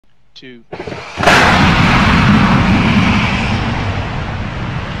2.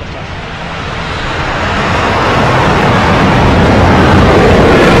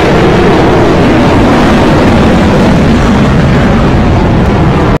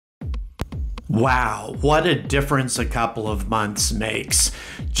 Wow, what a difference a couple of months makes.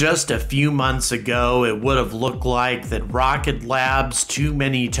 Just a few months ago, it would have looked like that Rocket Lab's Too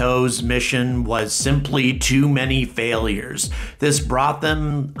Many Toes mission was simply too many failures. This brought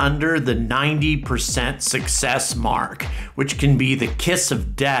them under the 90% success mark, which can be the kiss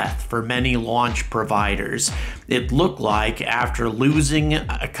of death for many launch providers. It looked like after losing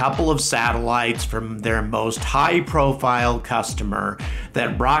a couple of satellites from their most high-profile customer,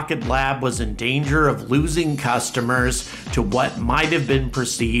 that Rocket Lab was in danger of losing customers to what might have been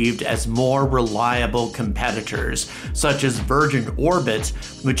perceived as more reliable competitors, such as Virgin Orbit,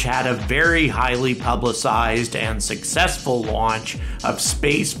 which had a very highly publicized and successful launch of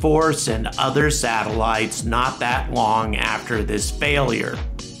Space Force and other satellites not that long after this failure.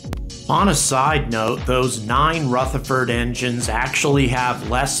 On a side note, those 9 Rutherford engines actually have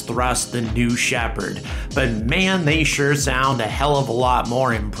less thrust than New Shepard, but man, they sure sound a hell of a lot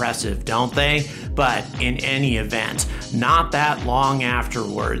more impressive, don't they? But in any event, not that long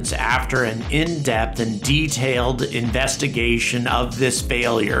afterwards, after an in-depth and detailed investigation of this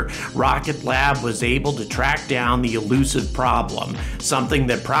failure, Rocket Lab was able to track down the elusive problem, something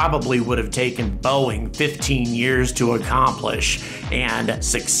that probably would have taken Boeing 15 years to accomplish, and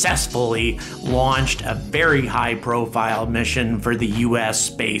successfully launched a very high-profile mission for the US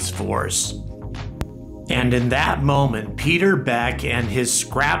Space Force. And in that moment, Peter Beck and his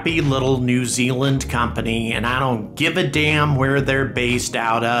scrappy little New Zealand company, and I don't give a damn where they're based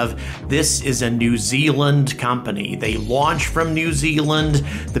out of, this is a New Zealand company. They launch from New Zealand.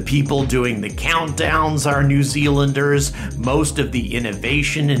 The people doing the countdowns are New Zealanders. Most of the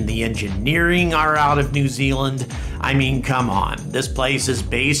innovation and the engineering are out of New Zealand. I mean, come on. This place is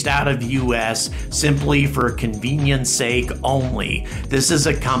based out of US simply for convenience sake only. This is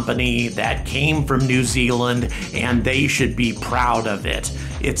a company that came from New Zealand and they should be proud of it.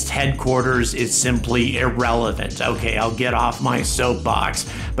 Its headquarters is simply irrelevant. Okay, I'll get off my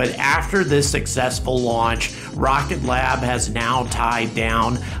soapbox. But after this successful launch, Rocket Lab has now tied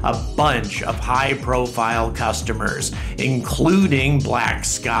down a bunch of high-profile customers, including Black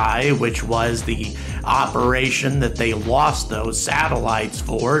Sky, which was the operation that they lost those satellites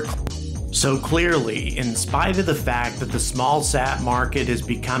for. So clearly, in spite of the fact that the small sat market is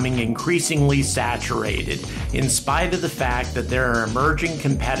becoming increasingly saturated, in spite of the fact that there are emerging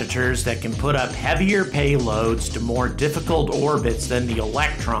competitors that can put up heavier payloads to more difficult orbits than the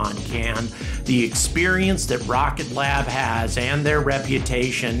Electron can, the experience that Rocket Lab has and their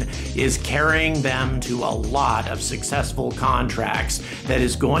reputation is carrying them to a lot of successful contracts that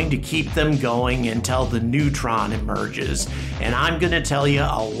is going to keep them going until the Neutron emerges. And I'm going to tell you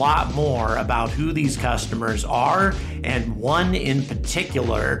a lot more about who these customers are, and one in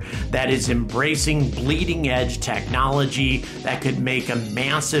particular that is embracing bleeding edge technology that could make a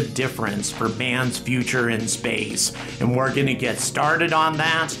massive difference for man's future in space. And we're going to get started on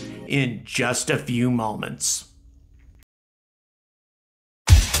that in just a few moments.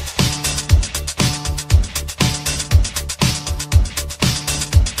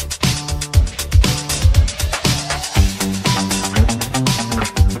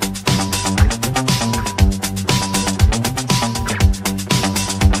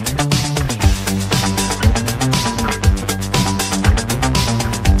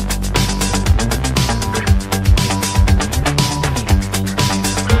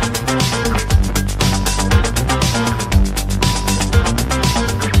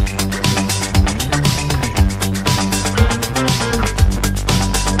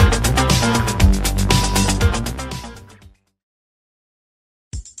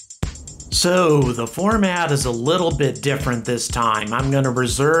 So the format is a little bit different this time. I'm going to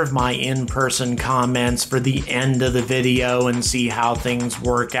reserve my in-person comments for the end of the video and see how things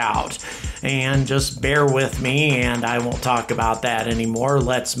work out. And just bear with me and I won't talk about that anymore.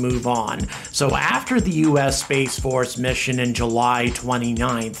 Let's move on. So after the US Space Force mission in July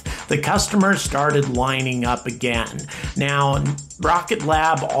 29th, the customers started lining up again. Now, Rocket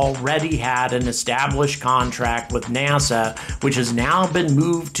Lab already had an established contract with NASA, which has now been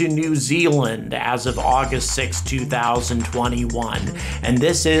moved to New Zealand as of August 6, 2021. And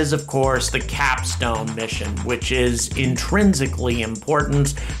this is, of course, the Capstone mission, which is intrinsically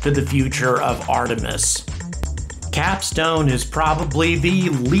important to the future of Artemis. Capstone is probably the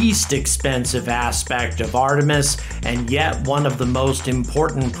least expensive aspect of Artemis, and yet one of the most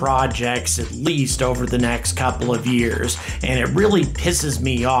important projects, at least over the next couple of years. And it really pisses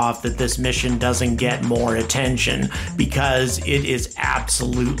me off that this mission doesn't get more attention, because it is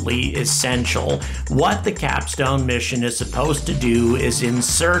absolutely essential. What the Capstone mission is supposed to do is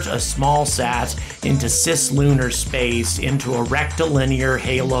insert a small sat into cislunar space into a rectilinear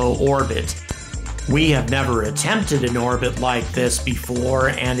halo orbit. We have never attempted an orbit like this before,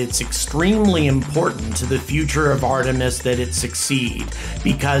 and it's extremely important to the future of Artemis that it succeed,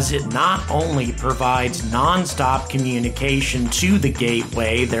 because it not only provides non-stop communication to the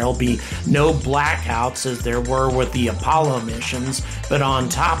gateway, there'll be no blackouts as there were with the Apollo missions, but on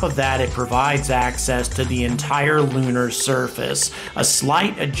top of that it provides access to the entire lunar surface. A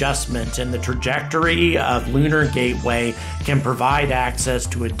slight adjustment in the trajectory of Lunar Gateway can provide access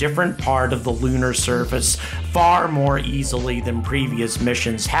to a different part of the lunar surface far more easily than previous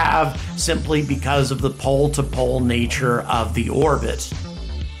missions have, simply because of the pole-to-pole nature of the orbit.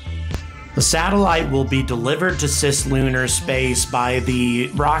 The satellite will be delivered to cislunar space by the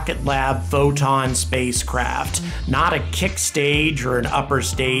Rocket Lab Photon spacecraft. Not a kick stage or an upper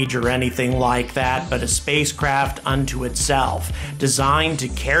stage or anything like that, but a spacecraft unto itself, designed to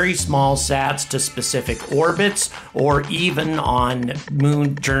carry small sats to specific orbits, or even on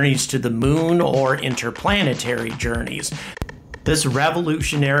moon journeys to the moon or interplanetary journeys. This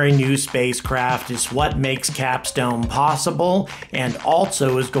revolutionary new spacecraft is what makes Capstone possible, and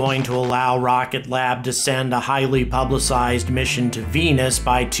also is going to allow Rocket Lab to send a highly publicized mission to Venus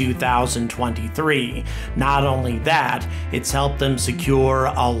by 2023. Not only that, it's helped them secure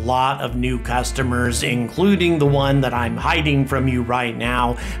a lot of new customers, including the one that I'm hiding from you right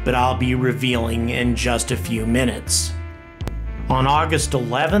now, but I'll be revealing in just a few minutes. On August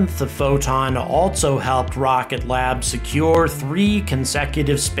 11th, the Photon also helped Rocket Lab secure 3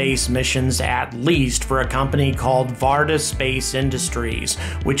 consecutive space missions at least for a company called Varda Space Industries,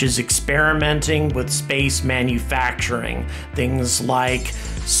 which is experimenting with space manufacturing. Things like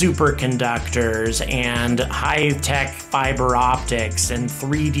superconductors and high-tech fiber optics and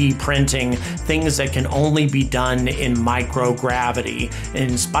 3D printing, things that can only be done in microgravity.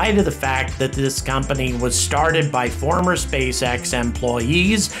 In spite of the fact that this company was started by former SpaceX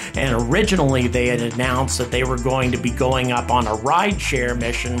employees, and originally they had announced that they were going to be going up on a rideshare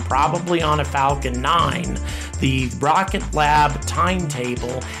mission, probably on a Falcon 9, the Rocket Lab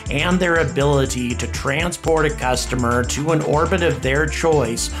timetable and their ability to transport a customer to an orbit of their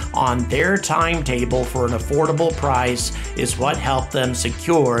choice on their timetable for an affordable price is what helped them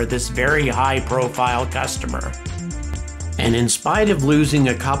secure this very high-profile customer. And in spite of losing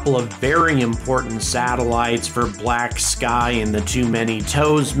a couple of very important satellites for Black Sky in the Too Many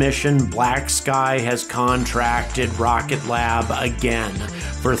Toes mission, Black Sky has contracted Rocket Lab again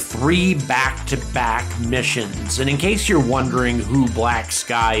for 3 back-to-back missions. And in case you're wondering who Black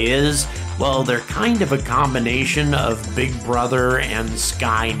Sky is, well, they're kind of a combination of Big Brother and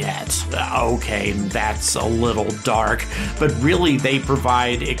Skynet. Okay, that's a little dark, but really they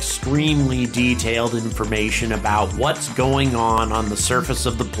provide extremely detailed information about what's going on the surface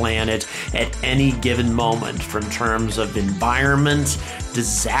of the planet at any given moment, from terms of environment,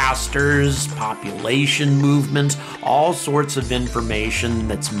 disasters, population movement, all sorts of information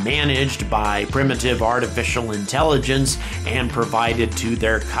that's managed by primitive artificial intelligence and provided to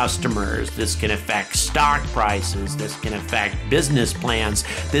their customers. This can affect stock prices, this can affect business plans,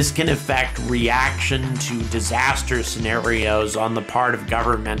 this can affect reaction to disaster scenarios on the part of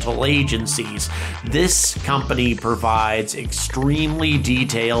governmental agencies. This company provides extremely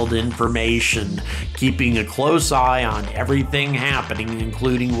detailed information, keeping a close eye on everything happening,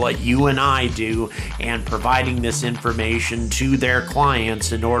 including what you and I do, and providing this information to their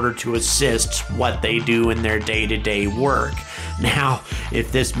clients in order to assist what they do in their day-to-day work. Now,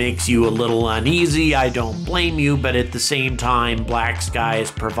 if this makes you a little uneasy, I don't blame you, but at the same time, Black Sky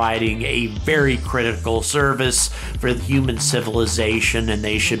is providing a very critical service for the human civilization, and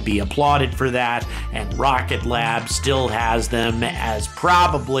they should be applauded for that, and Rocket Lab still has them as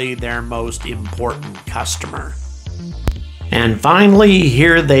probably their most important customer. And finally,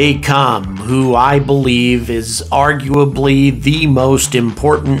 here they come, who I believe is arguably the most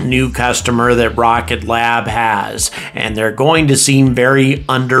important new customer that Rocket Lab has. And they're going to seem very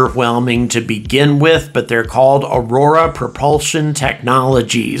underwhelming to begin with, but they're called Aurora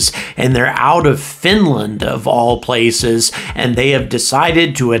Technologies, and they're out of Finland, of all places, and they have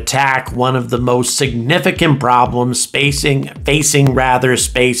decided to attack one of the most significant problems facing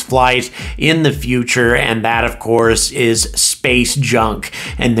space flight in the future, and that, of course, is space space junk,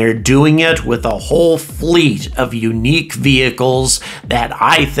 and they're doing it with a whole fleet of unique vehicles that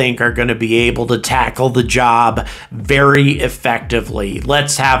I think are going to be able to tackle the job very effectively.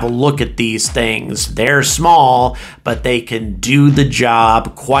 Let's have a look at these things. They're small, but they can do the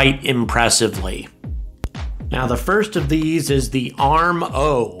job quite impressively. Now, the first of these is the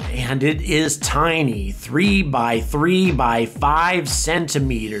ARM-O, and it is tiny, 3 by 3 by 5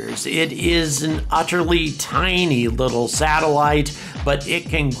 centimeters. It is an utterly tiny little satellite, but it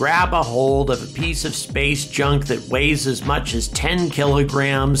can grab a hold of a piece of space junk that weighs as much as 10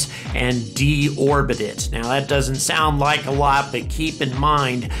 kilograms and deorbit it. Now, that doesn't sound like a lot, but keep in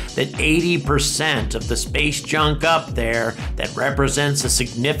mind that 80% of the space junk up there that represents a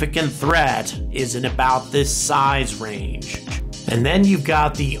significant threat is in about this size range. And then you've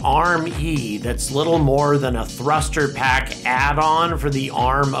got the ARM-E, that's little more than a thruster pack add-on for the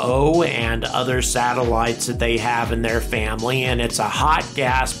ARM-O and other satellites that they have in their family, and it's a hot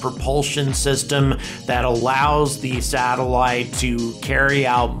gas propulsion system that allows the satellite to carry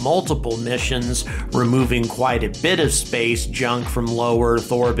out multiple missions, removing quite a bit of space junk from low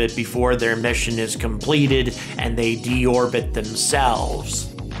Earth orbit before their mission is completed and they deorbit themselves.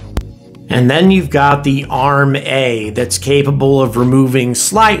 And then you've got the ARM-A that's capable of removing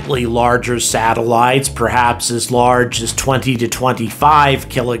slightly larger satellites, perhaps as large as 20 to 25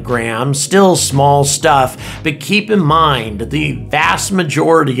 kilograms, still small stuff, but keep in mind the vast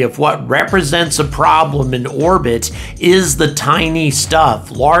majority of what represents a problem in orbit is the tiny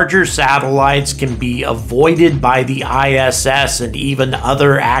stuff. Larger satellites can be avoided by the ISS and even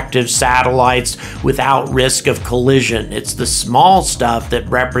other active satellites without risk of collision. It's the small stuff that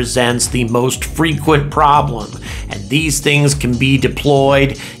represents the most frequent problem, and these things can be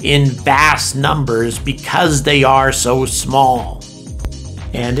deployed in vast numbers because they are so small.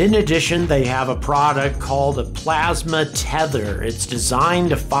 And in addition, they have a product called a plasma tether. It's designed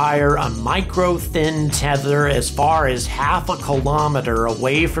to fire a micro-thin tether as far as half a kilometer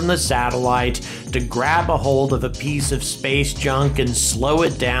away from the satellite to grab a hold of a piece of space junk and slow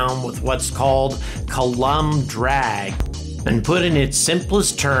it down with what's called Coulomb drag. And put in its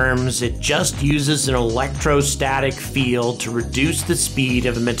simplest terms, it just uses an electrostatic field to reduce the speed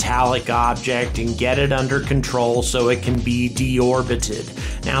of a metallic object and get it under control so it can be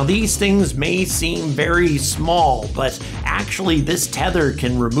deorbited. Now, these things may seem very small, but actually this tether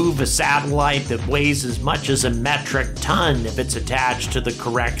can remove a satellite that weighs as much as a metric ton if it's attached to the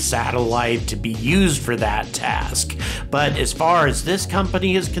correct satellite to be used for that task. But as far as this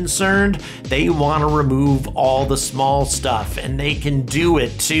company is concerned, they want to remove all the small stuff, and they can do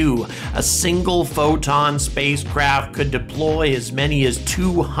it too. A single Photon spacecraft could deploy as many as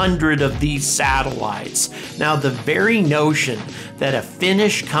 200 of these satellites. Now, the very notion that a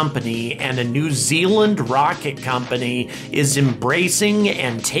Finnish company and a New Zealand rocket company is embracing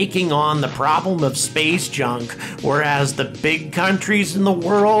and taking on the problem of space junk, whereas the big countries in the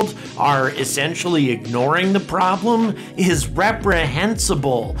world are essentially ignoring the problem, is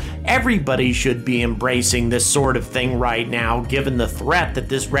reprehensible. Everybody should be embracing this sort of thing right now, given the threat that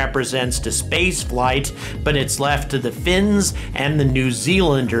this represents to space flight, but it's left to the Finns and the New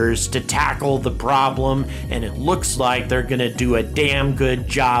Zealanders to tackle the problem, and it looks like they're gonna do a damn good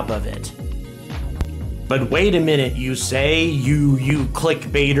job of it. But wait a minute, you say, you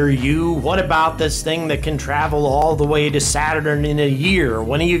clickbaiter, you. What about this thing that can travel all the way to Saturn in a year?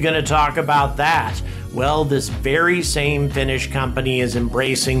 When are you going to talk about that? Well, this very same Finnish company is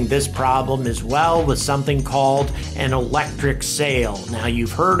embracing this problem as well with something called an electric sail. Now,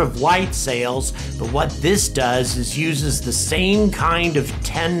 you've heard of light sails, but what this does is uses the same kind of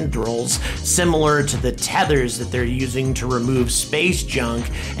tendrils similar to the tethers that they're using to remove space junk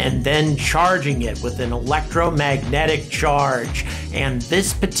and then charging it with an electromagnetic charge. And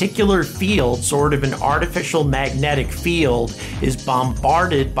this particular field, sort of an artificial magnetic field, is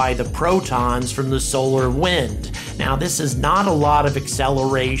bombarded by the protons from the solar wind. Now, this is not a lot of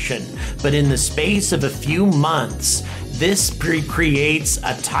acceleration, but in the space of a few months, this creates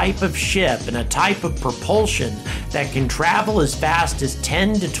a type of ship and a type of propulsion that can travel as fast as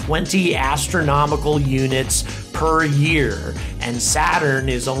 10 to 20 astronomical units per year, and Saturn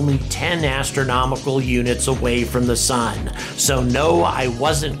is only 10 astronomical units away from the sun. So no, I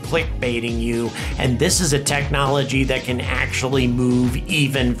wasn't clickbaiting you, and this is a technology that can actually move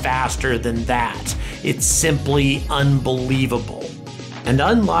even faster than that. It's simply unbelievable. And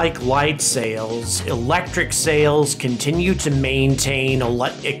unlike light sails, electric sails continue to maintain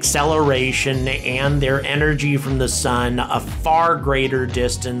acceleration and their energy from the sun a far greater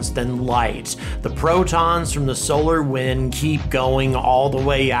distance than light. The protons from the solar wind keep going all the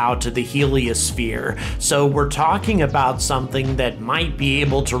way out to the heliosphere. So we're talking about something that might be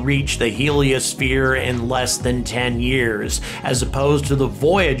able to reach the heliosphere in less than 10 years, as opposed to the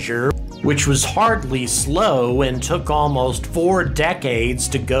Voyager, which was hardly slow and took almost 4 decades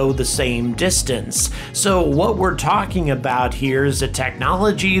to go the same distance. So what we're talking about here is a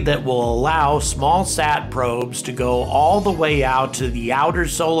technology that will allow small sat probes to go all the way out to the outer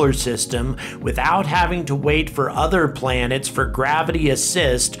solar system without having to wait for other planets for gravity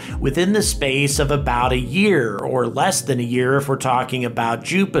assist within the space of about a year, or less than a year if we're talking about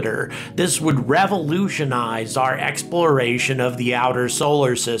Jupiter. This would revolutionize our exploration of the outer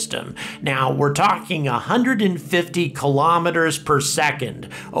solar system. Now, we're talking 150 kilometers per second,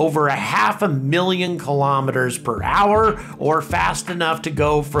 over 500,000 kilometers per hour, or fast enough to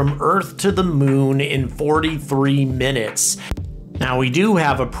go from Earth to the moon in 43 minutes. Now, we do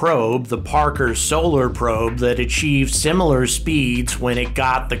have a probe, the Parker Solar Probe, that achieved similar speeds when it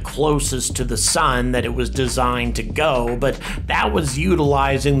got the closest to the sun that it was designed to go, but that was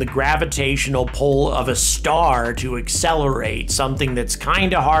utilizing the gravitational pull of a star to accelerate, something that's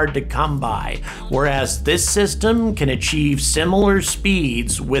kind of hard to come by, whereas this system can achieve similar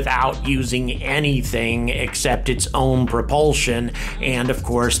speeds without using anything except its own propulsion and, of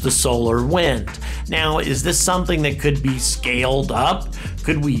course, the solar wind. Now, is this something that could be scaled up?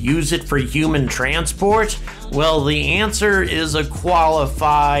 Could we use it for human transport? Well, the answer is a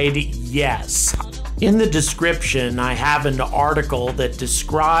qualified yes. In the description, I have an article that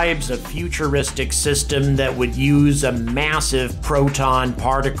describes a futuristic system that would use a massive proton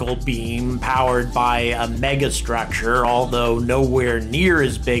particle beam powered by a megastructure, although nowhere near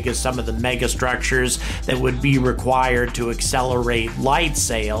as big as some of the megastructures that would be required to accelerate light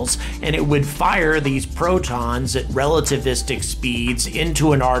sails, and it would fire these protons at relativistic speeds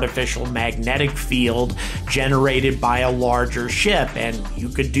into an artificial magnetic field generated by a larger ship, and you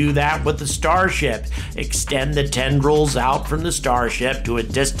could do that with the Starship. Extend the tendrils out from the Starship to a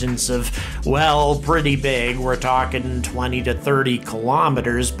distance of, well, pretty big. We're talking 20 to 30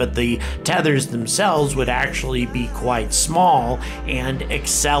 kilometers, but the tethers themselves would actually be quite small and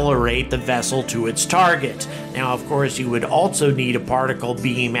accelerate the vessel to its target. Now, of course, you would also need a particle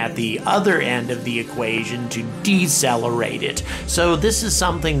beam at the other end of the equation to decelerate it. So this is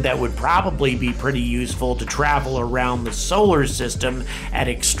something that would probably be pretty useful to travel around the solar system at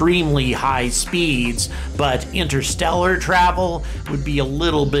extremely high speeds, but interstellar travel would be a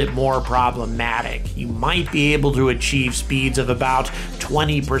little bit more problematic. You might be able to achieve speeds of about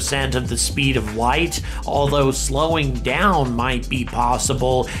 20% of the speed of light, although slowing down might be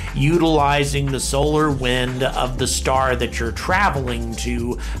possible utilizing the solar wind of the star that you're traveling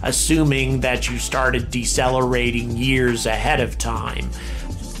to, assuming that you started decelerating years ahead of time.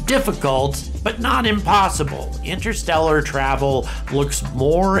 Difficult, but not impossible. Interstellar travel looks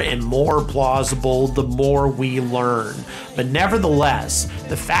more and more plausible the more we learn. But nevertheless,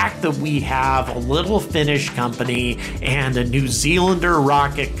 the fact that we have a little Finnish company and a New Zealander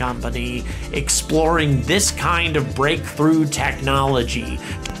rocket company exploring this kind of breakthrough technology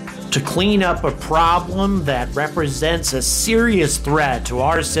to clean up a problem that represents a serious threat to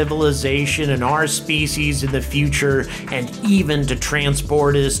our civilization and our species in the future, and even to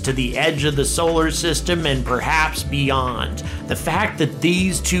transport us to the edge of the solar system and perhaps beyond. The fact that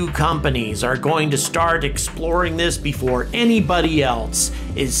these two companies are going to start exploring this before anybody else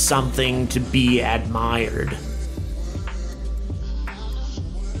is something to be admired.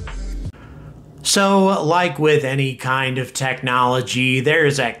 So, like with any kind of technology,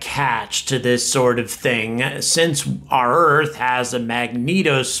 there's a catch to this sort of thing. Since our Earth has a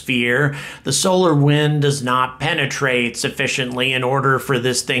magnetosphere, the solar wind does not penetrate sufficiently in order for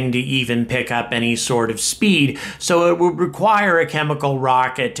this thing to even pick up any sort of speed, so it would require a chemical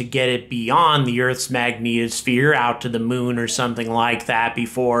rocket to get it beyond the Earth's magnetosphere out to the moon or something like that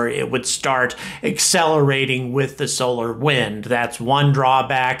before it would start accelerating with the solar wind. That's one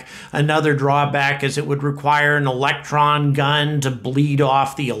drawback. Another drawback is it would require an electron gun to bleed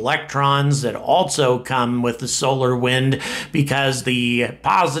off the electrons that also come with the solar wind, because the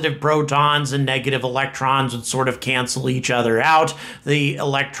positive protons and negative electrons would sort of cancel each other out, the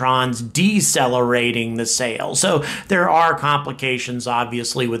electrons decelerating the sail. So there are complications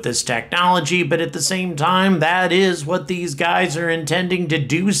obviously with this technology, but at the same time, that is what these guys are intending to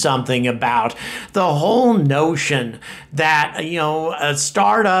do something about. The whole notion that, a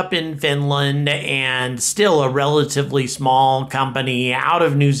startup in Finland and still a relatively small company out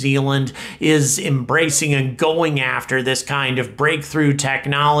of New Zealand, is embracing and going after this kind of breakthrough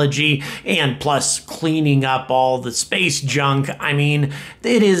technology, and plus cleaning up all the space junk. I mean,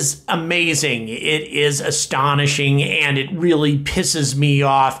 it is amazing. It is astonishing, and it really pisses me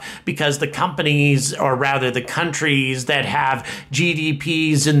off because the companies, or rather the countries that have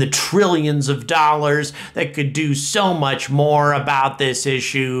GDPs in the trillions of dollars that could do so much more about this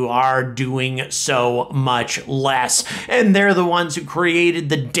issue, are doing so much less. And they're the ones who created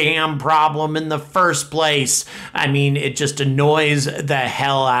the damn problem in the first place. I mean, it just annoys the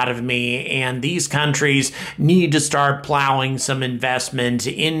hell out of me, and these countries need to start plowing some investment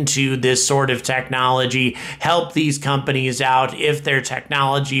into this sort of technology, help these companies out if their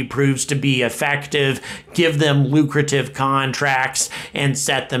technology proves to be effective, give them lucrative contracts, and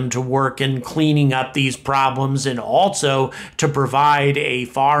set them to work in cleaning up these problems, and also to provide a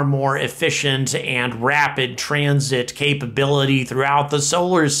far more efficient and rapid transit capability throughout the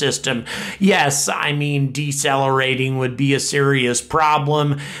solar system. Yes, I mean, decelerating would be a serious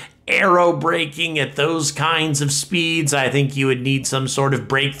problem. Aerobraking at those kinds of speeds, I think you would need some sort of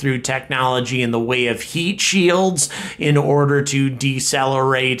breakthrough technology in the way of heat shields in order to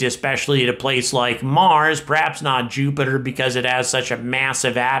decelerate, especially at a place like Mars, perhaps not Jupiter because it has such a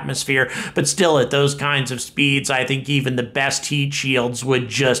massive atmosphere, but still at those kinds of speeds, I think even the best heat shields would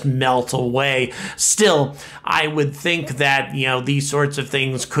just melt away. Still, I would think that, you know, these sorts of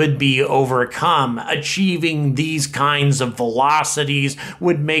things could be overcome. Achieving these kinds of velocities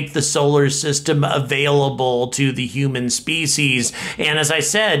would make the solar system available to the human species. And as I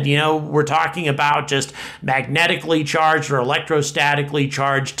said, you know, we're talking about just magnetically charged or electrostatically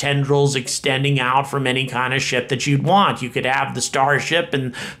charged tendrils extending out from any kind of ship that you'd want. You could have the Starship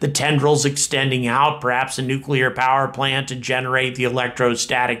and the tendrils extending out, perhaps a nuclear power plant to generate the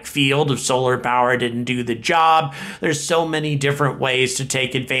electrostatic field if solar power didn't do the job. There's so many different ways to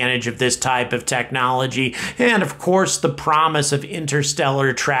take advantage of this type of technology. And of course, the promise of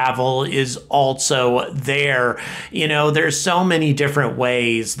interstellar travel is also there. You know, there's so many different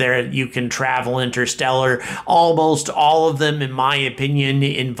ways there you can travel interstellar, almost all of them, in my opinion,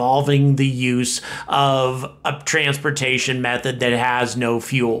 involving the use of a transportation method that has no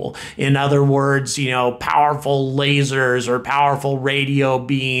fuel. In other words, you know, powerful lasers or powerful radio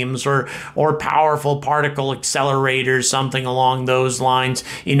beams or powerful particle accelerators, something along those lines,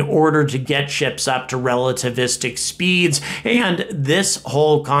 in order to get ships up to relativistic speeds. And this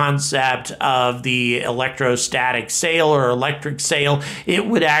whole concept of the electrostatic sail or electric sail, it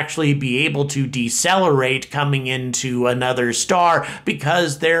would actually be able to decelerate coming into another star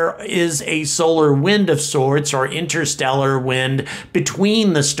because there is a solar wind of sorts or interstellar wind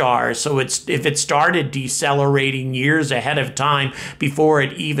between the stars. So if it started decelerating years ahead of time before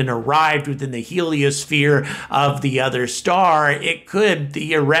it even arrived within the heliosphere of the other star, it could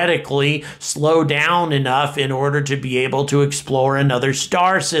theoretically slow down enough in order to be able to explore another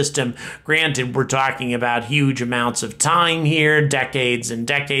star system. Granted, we're talking about huge amounts of time here, decades and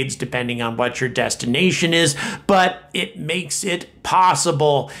decades, depending on what your destination is, but it makes it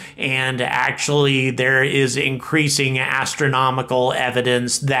possible. And actually, there is increasing astronomical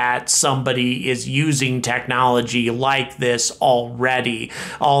evidence that somebody is using technology like this already.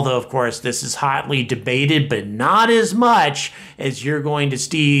 Although, of course, this is hotly debated, but not as much as you're going to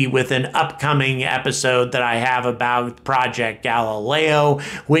see with an upcoming episode that I have about Project Galileo,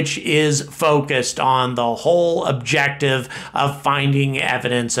 which is focused on the whole objective of finding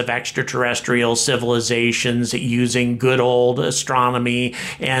evidence of extraterrestrial civilizations using good old astronomy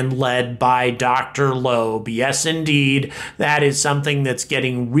and led by Dr. Loeb. Yes, indeed, that is something that's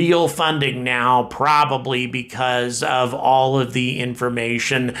getting real funding now, probably because of all of the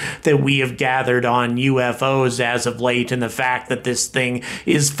information that we have gathered on UFOs as of late and the fact that this thing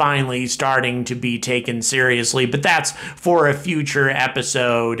is finally starting to be taken seriously. But that's for a future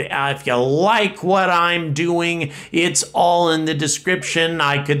episode. If you like what I'm doing, it's all in the description.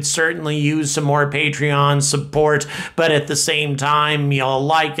 I could certainly use some more Patreon support, but at the same time, you know, a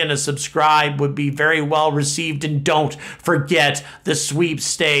like and a subscribe would be very well received. And don't forget the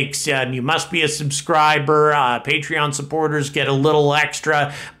sweepstakes. You must be a subscriber. Patreon supporters get a little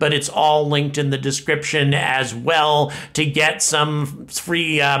extra, but it's all linked in the description as well to get some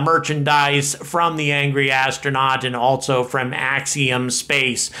free merchandise from the Angry Astronaut and also from Axiom Space.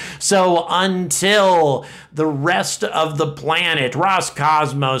 space. So until the rest of the planet,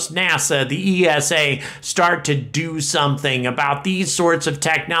 Roscosmos, NASA, the ESA, start to do something about these sorts of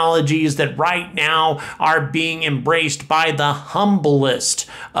technologies that right now are being embraced by the humblest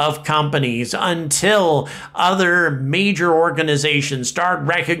of companies, until other major organizations start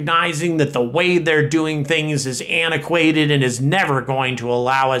recognizing that the way they're doing things is antiquated and is never going to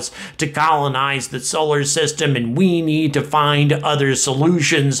allow us to colonize the solar system, and we need to find other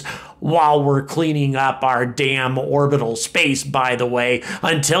solutions while we're cleaning up our damn orbital space, by the way.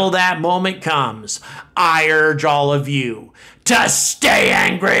 Until that moment comes, I urge all of you to stay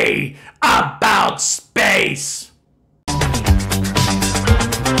angry about space.